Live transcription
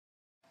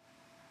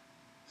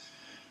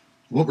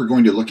What we're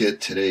going to look at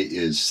today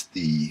is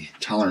the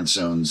tolerance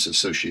zones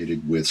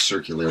associated with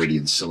circularity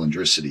and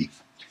cylindricity.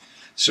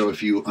 So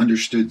if you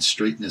understood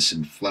straightness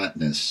and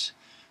flatness,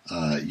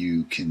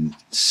 you can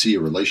see a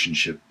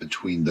relationship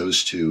between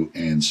those two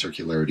and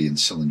circularity and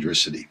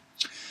cylindricity.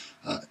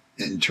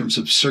 In terms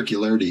of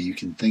circularity, you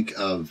can think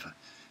of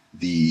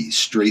the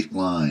straight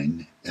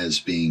line as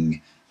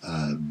being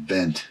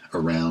bent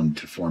around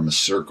to form a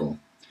circle.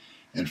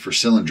 And for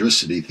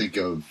cylindricity, think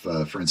of,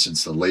 for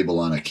instance, the label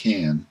on a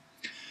can.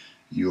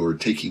 You're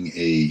taking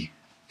a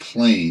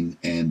plane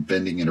and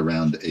bending it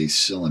around a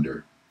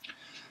cylinder.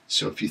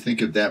 So if you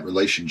think of that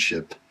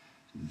relationship,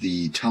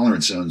 the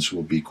tolerance zones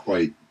will be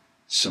quite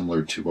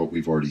similar to what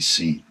we've already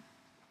seen.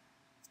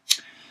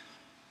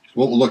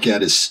 What we'll look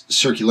at is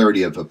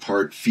circularity of a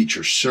part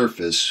feature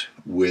surface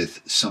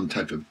with some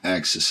type of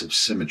axis of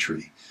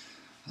symmetry.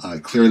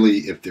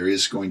 Clearly, if there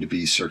is going to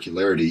be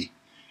circularity,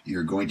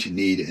 you're going to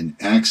need an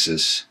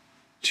axis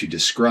to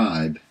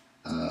describe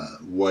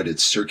what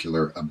it's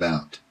circular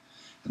about.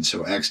 And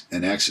so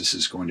an axis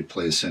is going to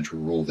play a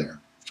central role there.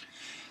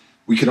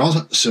 We could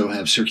also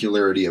have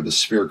circularity of a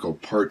spherical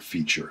part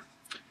feature.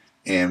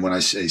 And when I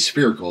say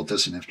spherical, it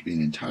doesn't have to be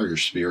an entire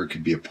sphere. It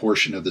could be a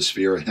portion of the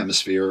sphere, a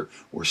hemisphere,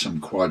 or some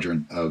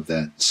quadrant of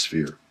that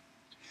sphere.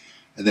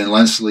 And then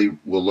lastly,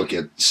 we'll look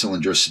at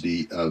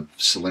cylindricity of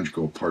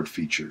cylindrical part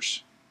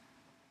features.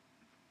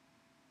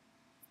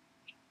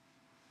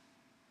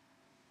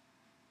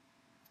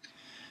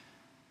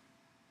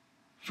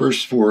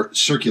 First, for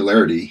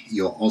circularity,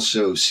 you'll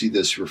also see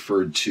this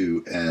referred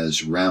to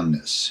as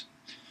roundness.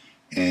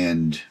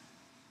 And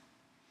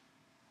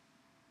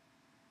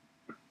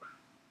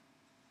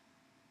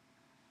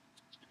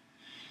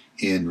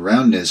in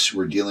roundness,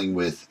 we're dealing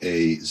with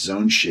a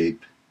zone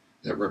shape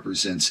that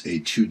represents a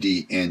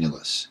 2D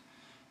annulus.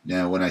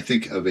 Now, when I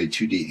think of a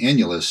 2D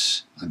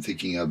annulus, I'm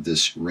thinking of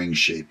this ring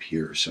shape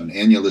here. So an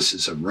annulus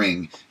is a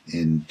ring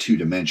in 2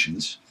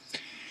 dimensions.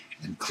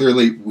 And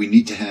clearly, we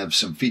need to have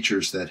some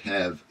features that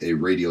have a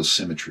radial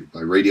symmetry. By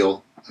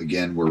radial,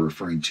 again, we're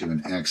referring to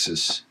an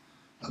axis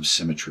of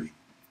symmetry.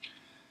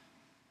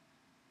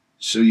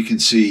 So you can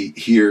see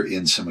here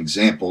in some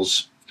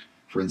examples,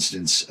 for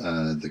instance,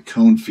 the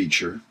cone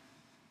feature.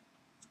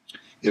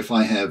 If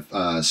I have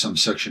some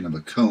section of a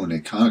cone, a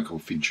conical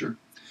feature,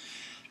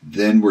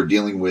 then we're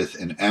dealing with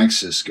an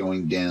axis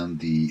going down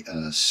the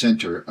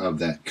center of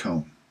that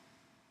cone.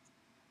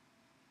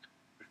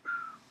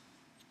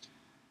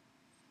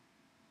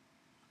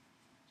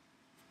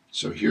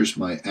 So here's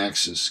my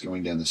axis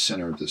going down the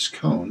center of this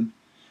cone.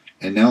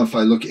 And now if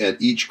I look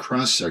at each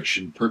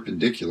cross-section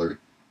perpendicular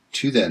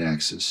to that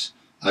axis,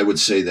 I would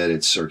say that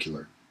it's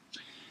circular.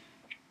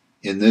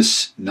 In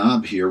this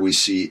knob here, we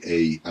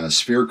see a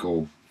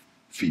spherical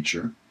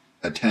feature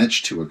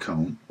attached to a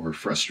cone or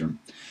frustrum.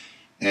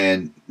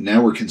 And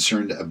now we're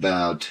concerned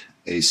about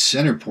a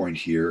center point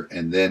here,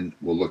 and then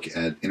we'll look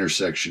at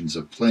intersections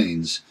of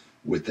planes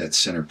with that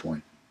center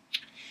point.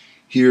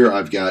 Here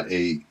I've got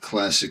a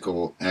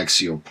classical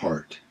axial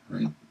part,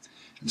 right?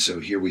 And so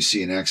here we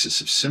see an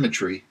axis of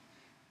symmetry,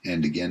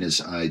 and again, as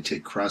I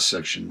take cross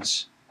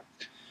sections,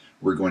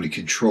 we're going to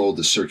control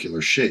the circular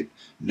shape.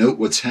 Note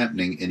what's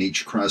happening in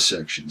each cross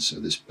section. So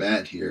this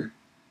bat here,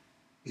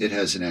 it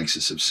has an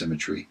axis of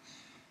symmetry,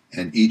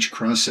 and each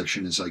cross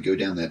section as I go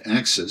down that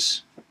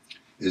axis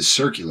is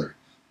circular,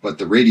 but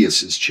the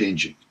radius is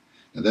changing.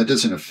 Now that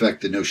doesn't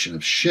affect the notion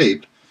of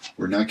shape.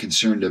 We're not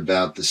concerned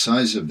about the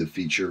size of the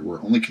feature,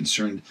 we're only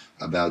concerned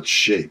about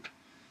shape.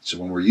 So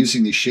when we're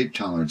using these shape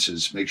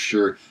tolerances, make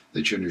sure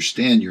that you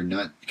understand you're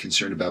not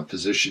concerned about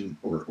position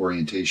or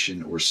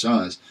orientation or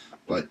size,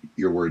 but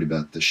you're worried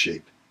about the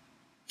shape.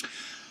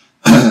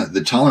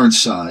 The tolerance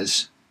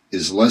size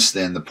is less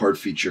than the part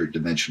feature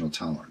dimensional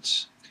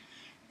tolerance.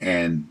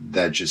 And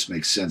that just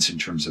makes sense in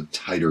terms of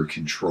tighter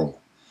control.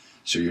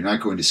 So you're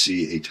not going to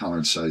see a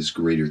tolerance size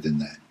greater than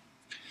that.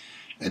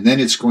 And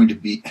then it's going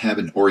to have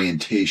an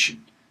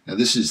orientation. Now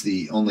this is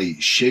the only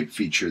shape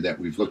feature that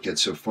we've looked at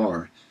so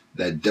far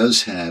that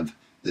does have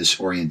this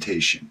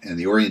orientation. And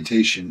the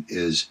orientation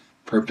is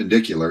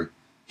perpendicular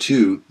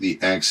to the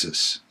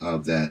axis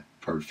of that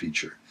part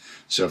feature.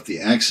 So if the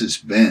axis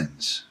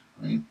bends,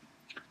 right,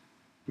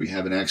 we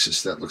have an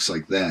axis that looks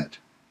like that,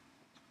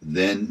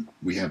 then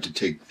we have to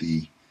take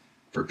the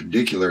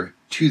perpendicular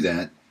to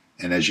that,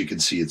 and as you can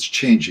see it's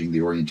changing,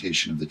 the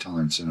orientation of the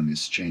tolerance zone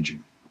is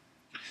changing.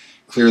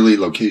 Clearly,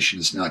 location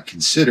is not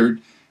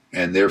considered,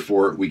 and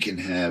therefore we can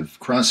have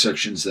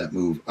cross-sections that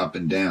move up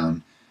and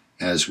down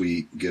as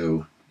we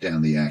go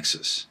down the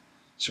axis.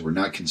 So we're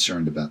not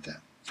concerned about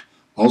that.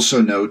 Also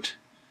note,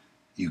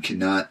 you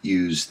cannot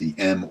use the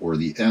M or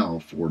the L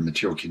for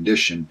material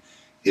condition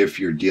if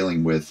you're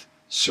dealing with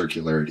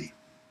circularity.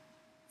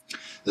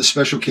 The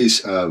special case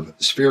of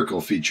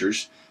spherical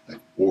features,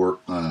 or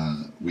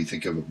we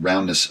think of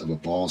roundness of a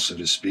ball, so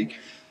to speak.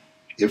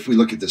 If we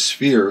look at the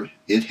sphere,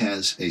 it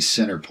has a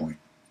center point.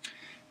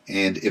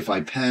 And if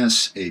I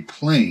pass a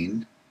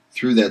plane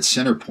through that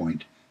center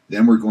point,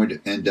 then we're going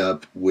to end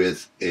up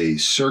with a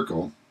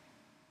circle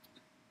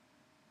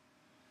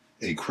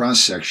a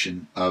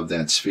cross-section of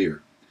that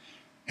sphere.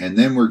 And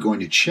then we're going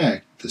to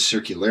check the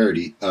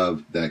circularity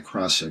of that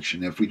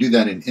cross-section. If we do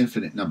that an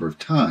infinite number of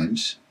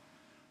times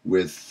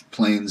with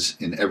planes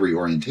in every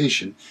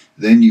orientation,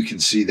 then you can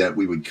see that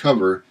we would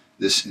cover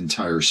this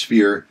entire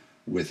sphere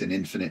with an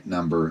infinite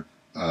number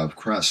of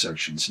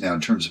cross-sections. Now,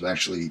 in terms of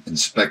actually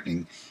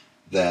inspecting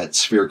that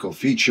spherical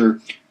feature,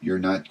 you're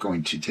not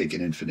going to take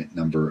an infinite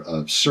number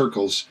of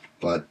circles,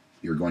 but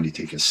you're going to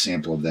take a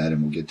sample of that,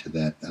 and we'll get to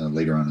that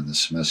later on in the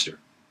semester.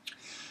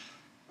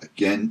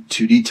 Again,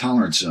 2D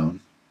tolerance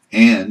zone,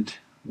 and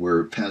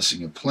we're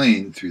passing a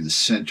plane through the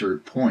center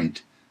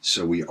point,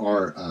 so we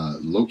are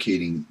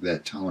locating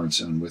that tolerance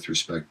zone with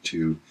respect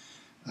to,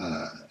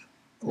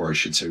 or I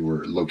should say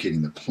we're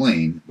locating the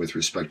plane with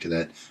respect to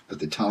that, but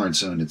the tolerance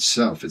zone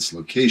itself, its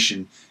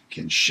location,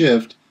 can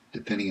shift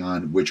depending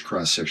on which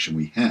cross-section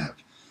we have.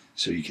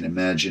 So you can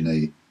imagine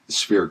a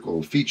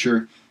spherical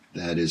feature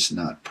that is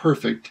not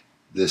perfect.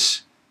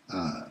 This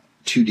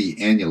 2D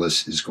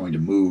annulus is going to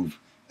move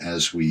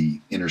as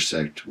we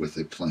intersect with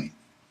a plane.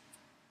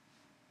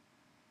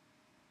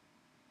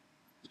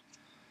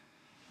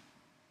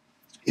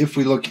 If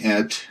we look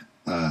at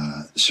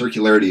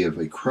circularity of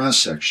a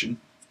cross-section,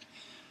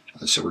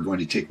 so we're going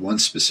to take one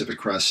specific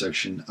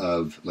cross-section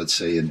of, let's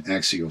say, an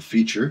axial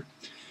feature,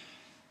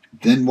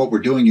 then what we're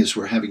doing is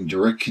we're having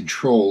direct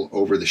control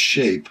over the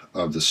shape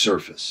of the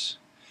surface.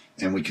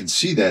 And we can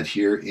see that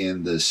here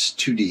in this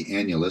 2D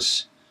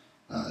annulus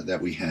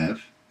that we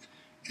have,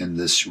 and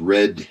this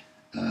red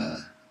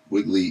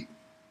wiggly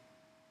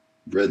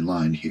red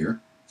line here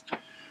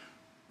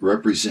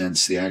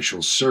represents the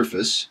actual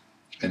surface.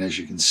 And as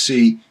you can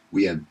see,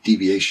 we have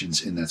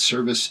deviations in that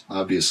surface.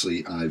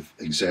 Obviously, I've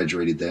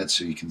exaggerated that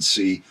so you can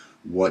see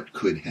what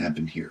could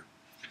happen here.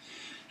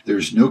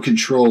 There's no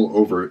control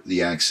over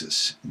the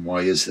axis. And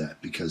why is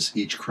that? Because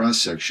each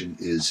cross-section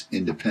is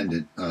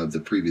independent of the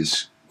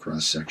previous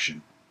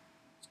cross-section.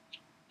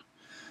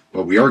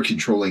 But we are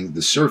controlling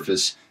the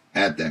surface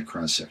at that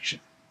cross-section.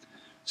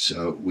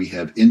 So we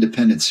have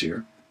independence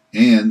here,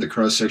 and the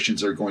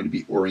cross-sections are going to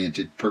be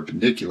oriented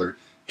perpendicular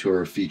to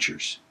our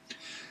features.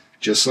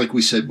 Just like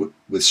we said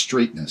with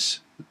straightness,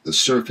 the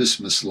surface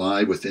must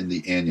lie within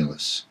the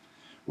annulus,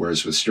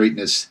 whereas with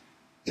straightness,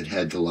 it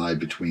had to lie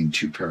between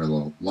two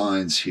parallel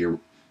lines. Here,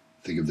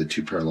 think of the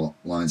two parallel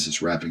lines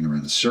as wrapping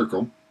around a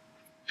circle.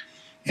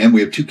 And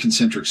we have two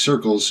concentric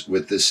circles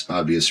with this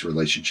obvious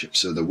relationship.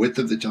 So the width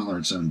of the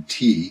tolerance zone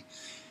T,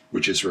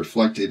 which is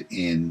reflected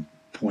in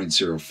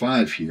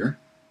 0.05 here,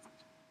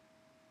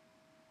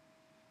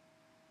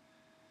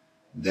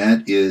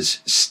 that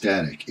is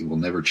static. It will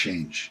never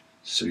change.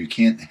 So you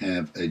can't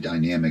have a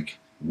dynamic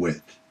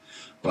width.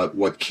 But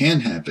what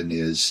can happen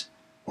is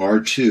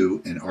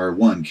R2 and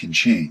R1 can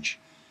change.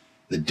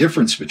 The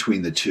difference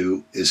between the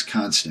two is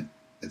constant.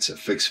 It's a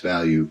fixed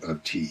value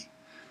of T.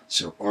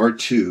 So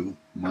R2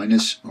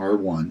 minus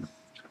R1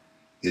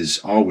 is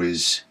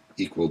always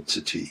equal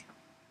to T.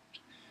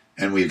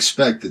 And we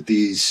expect that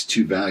these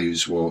two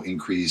values will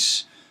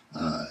increase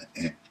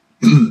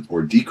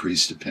or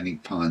decrease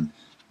depending upon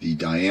the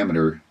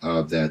diameter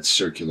of that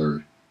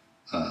circular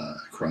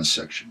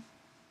cross-section.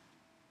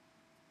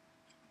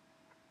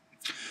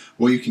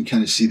 Well, you can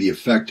kind of see the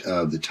effect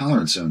of the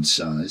tolerance zone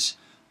size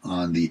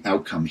on the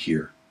outcome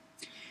here.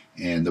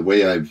 And the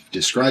way I've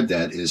described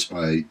that is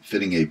by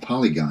fitting a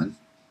polygon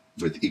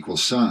with equal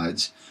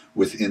sides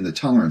within the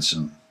tolerance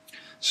zone.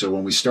 So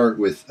when we start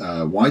with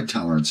wide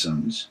tolerance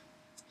zones,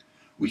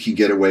 we can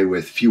get away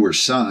with fewer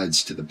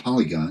sides to the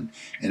polygon,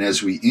 and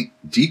as we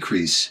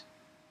decrease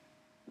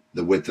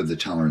the width of the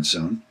tolerance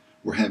zone,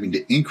 we're having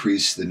to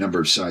increase the number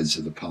of sides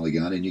of the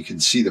polygon, and you can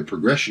see the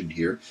progression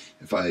here.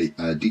 If I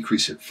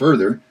decrease it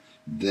further,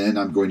 then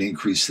I'm going to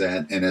increase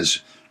that, and as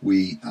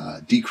we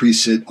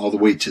decrease it all the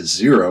way to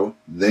 0,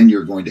 then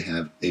you're going to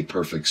have a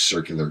perfect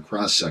circular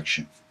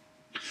cross-section.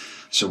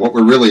 So what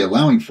we're really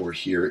allowing for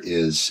here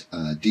is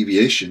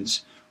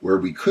deviations where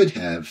we could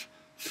have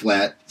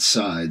flat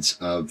sides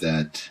of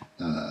that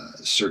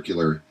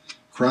circular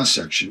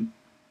cross-section,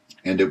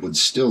 and it would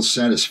still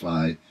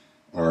satisfy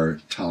our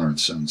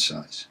tolerance zone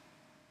size.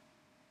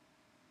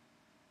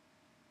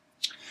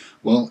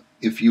 Well,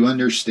 if you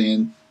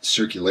understand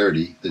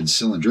circularity, then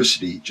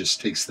cylindricity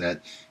just takes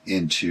that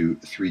into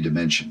 3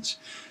 dimensions.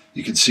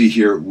 You can see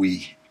here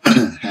we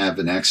have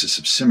an axis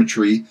of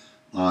symmetry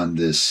on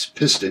this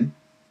piston,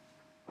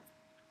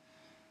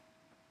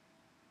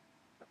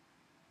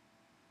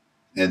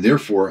 and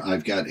therefore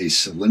I've got a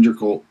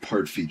cylindrical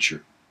part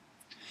feature.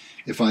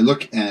 If I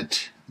look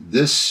at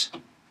this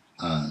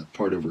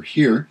part over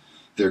here,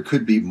 there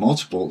could be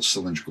multiple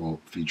cylindrical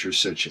features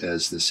such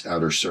as this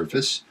outer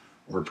surface,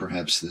 or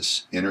perhaps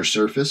this inner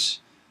surface,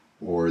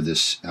 or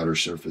this outer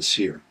surface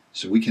here.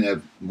 So we can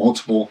have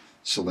multiple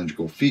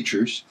cylindrical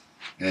features,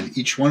 and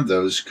each one of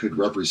those could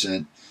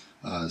represent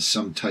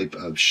some type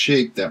of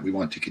shape that we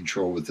want to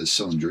control with the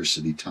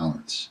cylindricity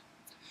tolerance.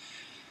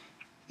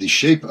 The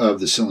shape of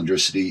the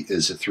cylindricity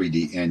is a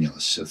 3D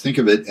annulus. So think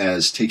of it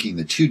as taking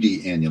the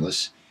 2D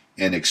annulus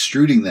and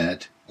extruding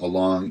that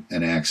along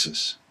an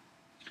axis.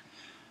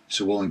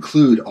 So we'll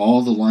include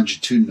all the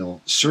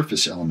longitudinal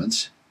surface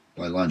elements.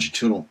 By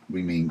longitudinal,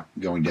 we mean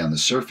going down the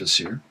surface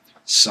here.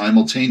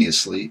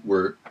 Simultaneously,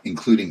 we're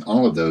including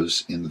all of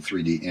those in the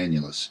 3D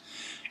annulus.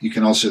 You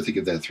can also think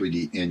of that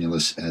 3D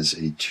annulus as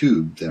a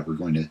tube that we're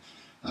going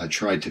to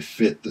try to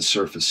fit the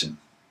surface in.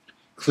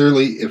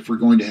 Clearly, if we're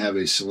going to have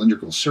a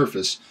cylindrical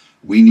surface,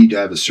 we need to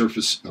have a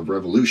surface of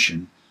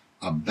revolution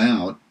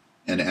about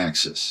an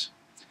axis.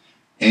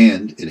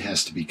 And it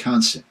has to be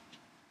constant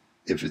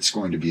if it's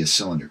going to be a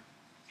cylinder.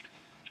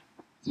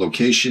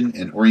 Location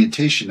and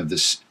orientation of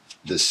this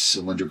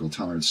cylindrical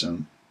tolerance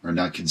zone are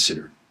not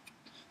considered.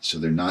 So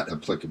they're not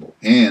applicable.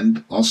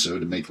 And also,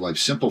 to make life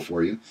simple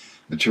for you,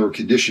 material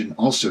condition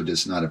also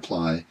does not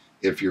apply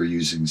if you're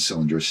using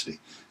cylindricity.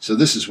 So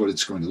this is what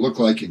it's going to look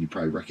like, and you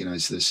probably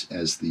recognize this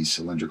as the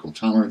cylindrical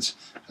tolerance.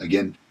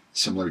 Again,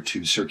 similar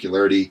to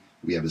circularity,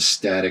 we have a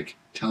static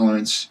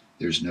tolerance.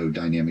 There's no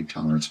dynamic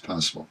tolerance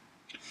possible.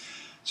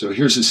 So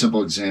here's a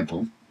simple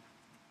example.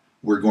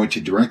 We're going to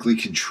directly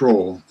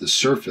control the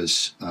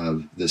surface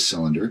of this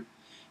cylinder,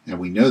 and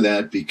we know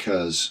that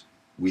because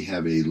we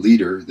have a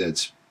leader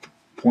that's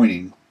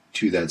pointing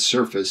to that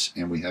surface,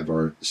 and we have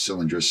our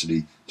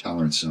cylindricity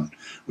tolerance zone.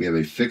 We have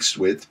a fixed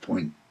width,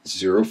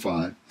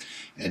 0.05,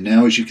 and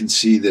now as you can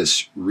see,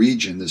 this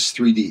region, this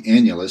 3D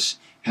annulus,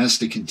 has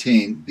to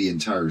contain the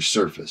entire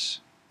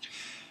surface.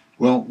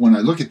 Well, when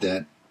I look at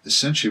that,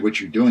 essentially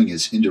what you're doing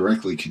is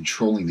indirectly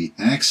controlling the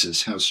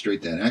axis, how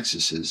straight that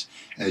axis is,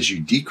 as you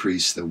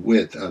decrease the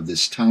width of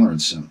this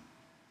tolerance zone.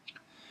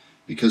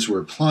 Because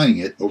we're applying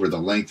it over the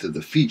length of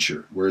the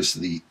feature, whereas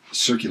the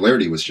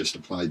circularity was just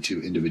applied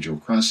to individual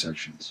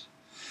cross-sections.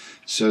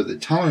 So the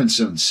tolerance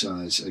zone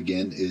size,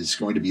 again, is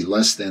going to be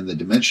less than the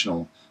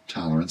dimensional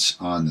tolerance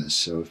on this.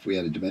 So if we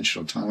had a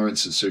dimensional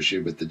tolerance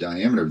associated with the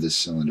diameter of this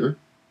cylinder,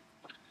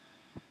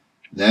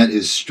 that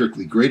is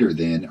strictly greater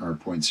than our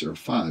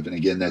 0.05. And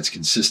again, that's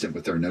consistent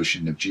with our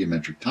notion of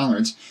geometric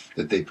tolerance,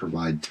 that they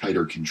provide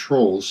tighter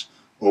controls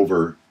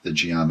over the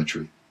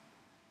geometry.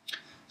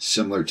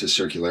 Similar to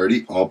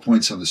circularity, all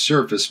points on the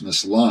surface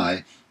must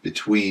lie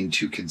between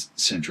two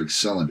concentric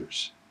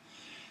cylinders.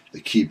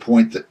 The key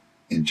point that,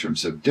 in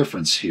terms of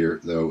difference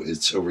here, though,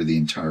 it's over the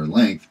entire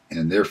length,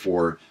 and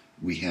therefore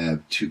we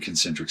have two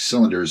concentric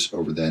cylinders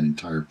over that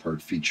entire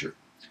part feature.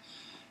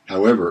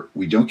 However,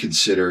 we don't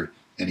consider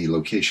any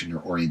location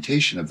or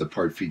orientation of the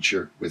part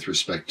feature with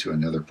respect to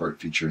another part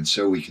feature, and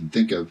so we can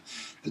think of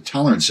the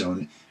tolerance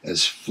zone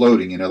as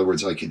floating. In other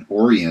words, I can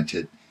orient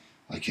it,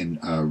 I can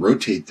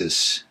rotate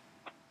this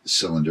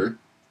cylinder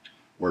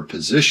or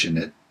position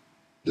it,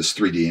 this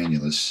 3D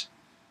annulus.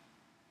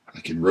 I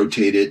can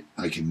rotate it,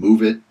 I can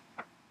move it,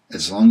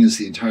 as long as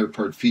the entire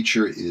part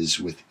feature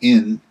is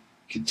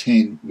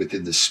contained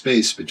within the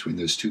space between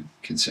those two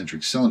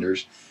concentric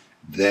cylinders,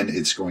 then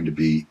it's going to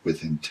be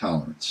within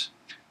tolerance.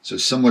 So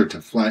similar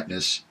to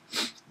flatness,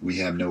 we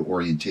have no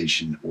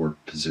orientation or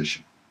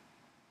position.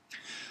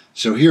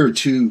 So here are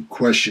two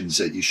questions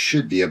that you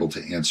should be able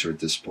to answer at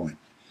this point.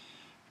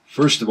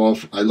 First of all,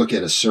 I look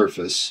at a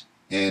surface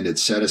and it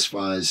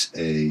satisfies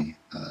a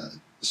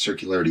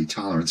circularity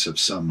tolerance of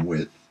some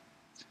width.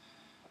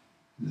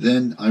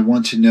 Then I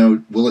want to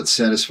know, will it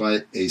satisfy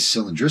a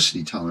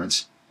cylindricity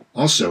tolerance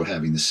also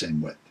having the same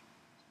width?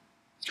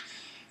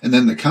 And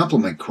then the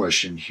complement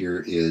question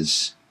here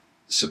is,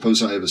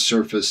 suppose I have a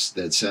surface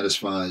that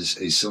satisfies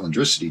a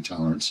cylindricity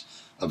tolerance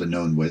of a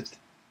known width.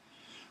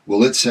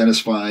 Will it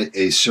satisfy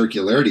a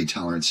circularity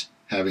tolerance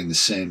having the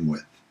same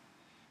width?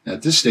 Now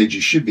at this stage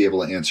you should be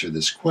able to answer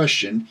this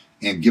question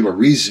and give a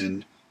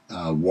reason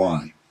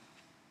why.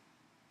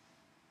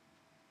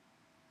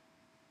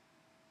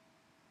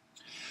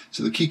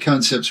 So the key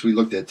concepts we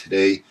looked at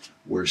today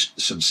were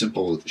some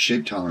simple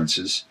shape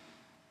tolerances: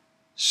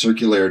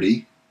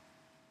 circularity,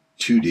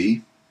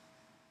 2D,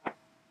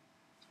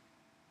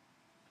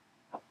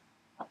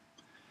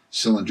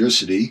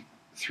 cylindricity,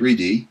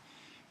 3D,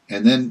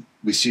 and then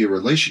we see a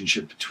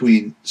relationship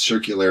between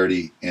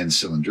circularity and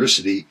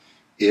cylindricity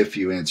if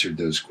you answered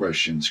those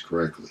questions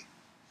correctly.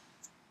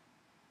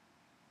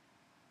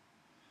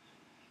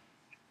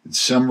 In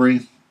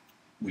summary,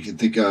 we can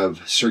think of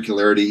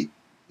circularity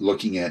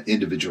looking at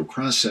individual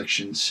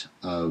cross-sections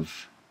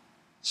of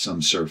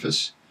some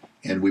surface,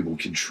 and we will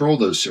control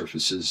those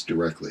surfaces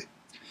directly.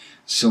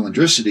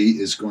 Cylindricity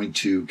is going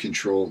to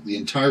control the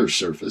entire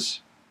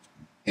surface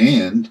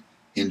and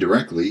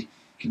indirectly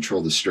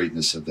control the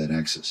straightness of that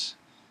axis.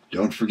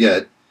 Don't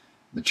forget,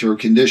 material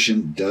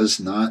condition does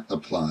not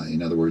apply.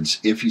 In other words,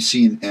 if you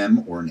see an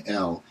M or an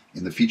L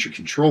in the feature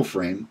control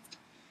frame,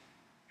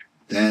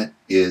 that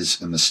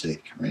is a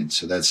mistake, right?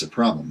 So that's a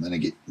problem. And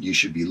again, you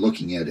should be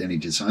looking at any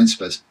design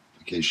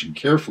specification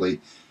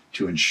carefully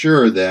to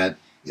ensure that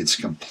it's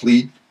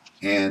complete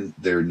and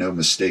there are no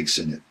mistakes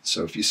in it.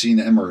 So if you see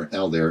an M or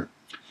L there,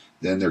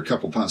 then there are a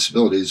couple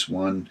possibilities.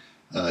 One,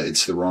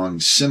 it's the wrong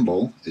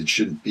symbol. It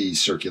shouldn't be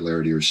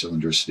circularity or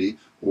cylindricity,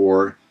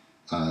 or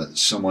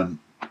someone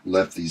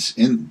left these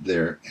in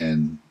there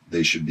and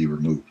they should be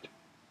removed.